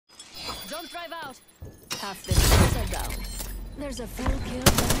Don't drive out. Half the ships are down. There's a full kill.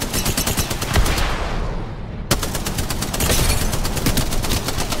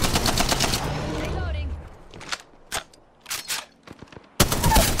 Reloading.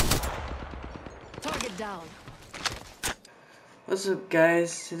 Target down. What's up,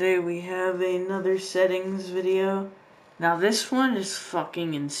 guys? Today we have another settings video. Now this one is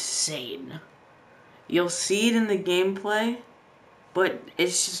fucking insane. You'll see it in the gameplay, but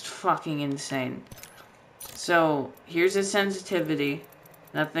it's just fucking insane. So, here's the sensitivity.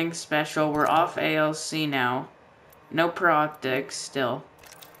 Nothing special. We're off ALC now. No pro optics still.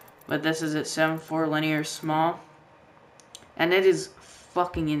 But this is at 7.4 linear small. And it is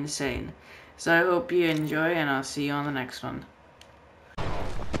fucking insane. So I hope you enjoy, and I'll see you on the next one.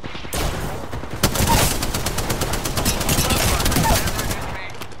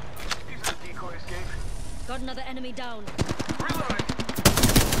 Got another enemy down.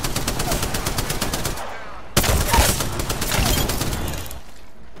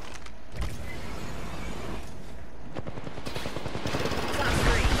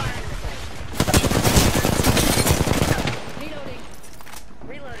 Reloading.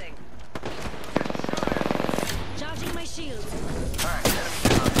 Reloading. Charging my shield. Alright, enemy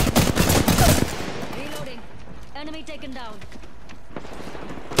down. Reloading. Enemy taken down.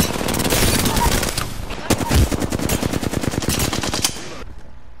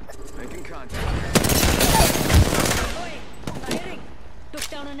 Making contact. Oi, firing. Took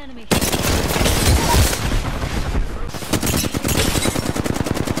down an enemy.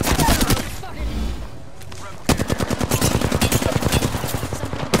 Spotted.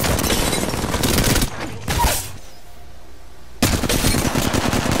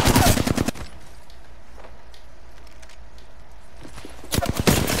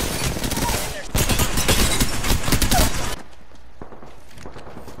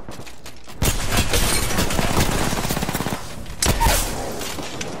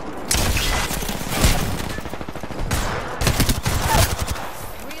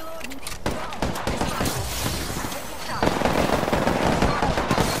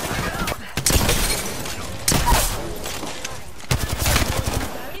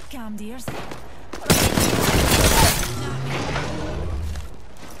 Calm, dears.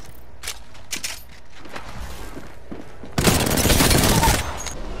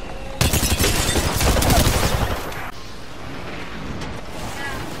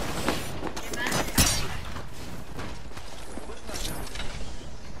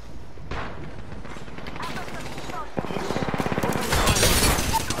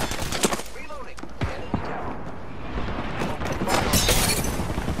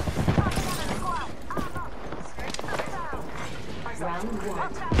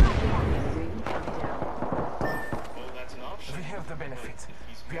 We have the benefits.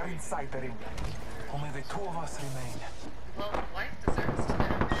 We are inside the ring. Only the two of us remain. Well, life deserves to know.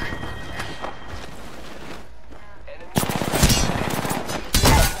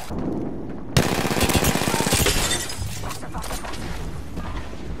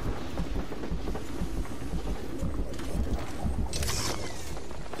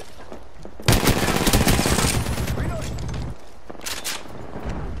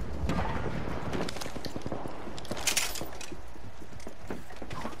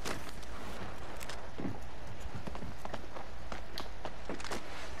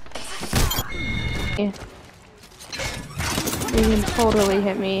 You can totally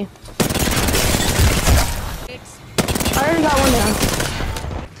hit me. I already got one down.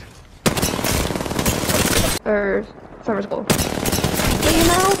 Or summer school. But you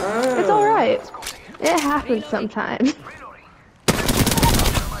know, it's alright. It happens sometimes.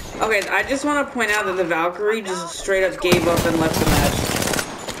 Okay, I just want to point out that the Valkyrie just straight up gave up and left the match.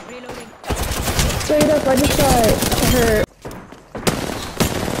 Straight up, I just got hurt.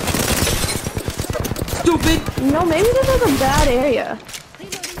 Stupid! No, maybe this is a bad area.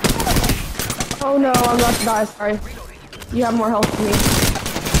 Oh no, I'm about to die, sorry. You have more health than me.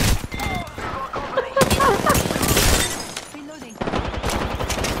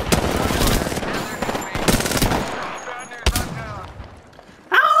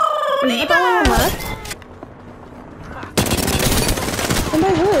 Is that the only one left? And I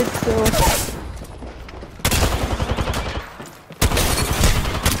would still.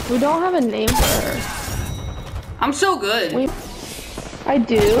 We don't have a name for her. I'm so good. I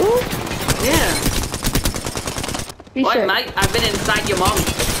do? Yeah. Be What, sure. mate? I've been inside your mom.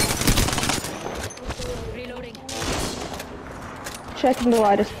 Reloading. Checking the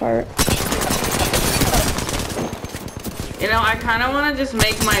lightest part. You know, I kind of want to just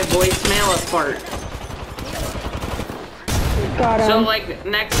make my voicemail a fart. Got him. So like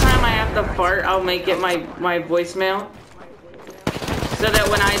next time I have to fart, I'll make it my voicemail. So that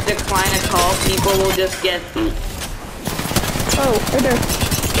when I decline a call, people will just get the... Oh, right there.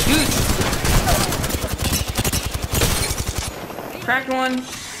 Shoot! Cracked one.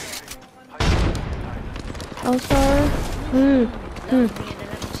 Oh, sorry.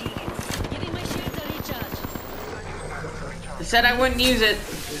 I said I wouldn't use it.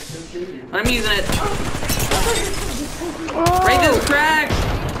 But I'm using it. Oh. Right this cracked!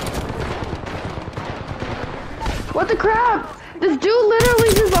 What the crap? This dude literally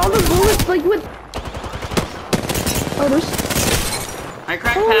does all the bullets like with. Oh, there's. I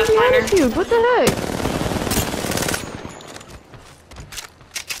cracked Oh, the Pathfinder. attitude. What the heck?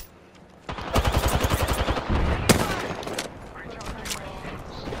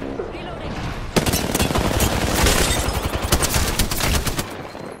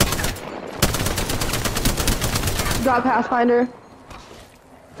 Got Pathfinder.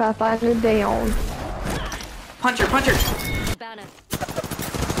 Pathfinder down. Puncher, puncher! Banner.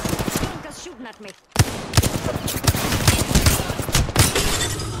 Just shooting at me.